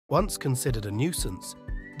Once considered a nuisance,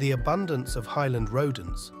 the abundance of Highland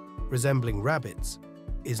rodents, resembling rabbits,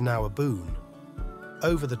 is now a boon.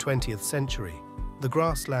 Over the 20th century, the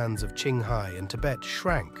grasslands of Qinghai and Tibet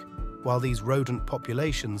shrank, while these rodent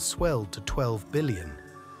populations swelled to 12 billion.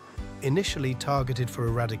 Initially targeted for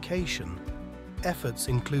eradication, efforts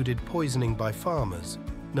included poisoning by farmers,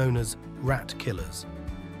 known as rat killers,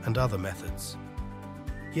 and other methods.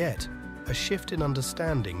 Yet, a shift in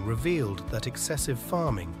understanding revealed that excessive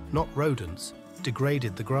farming, not rodents,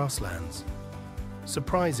 degraded the grasslands.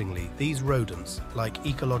 Surprisingly, these rodents, like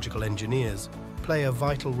ecological engineers, play a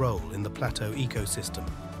vital role in the Plateau ecosystem.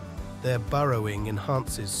 Their burrowing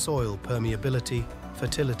enhances soil permeability,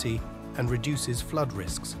 fertility, and reduces flood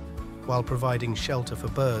risks, while providing shelter for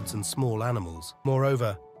birds and small animals.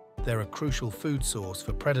 Moreover, they're a crucial food source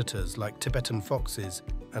for predators like Tibetan foxes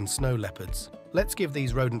and snow leopards. Let's give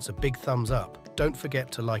these rodents a big thumbs up. Don't forget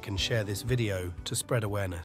to like and share this video to spread awareness.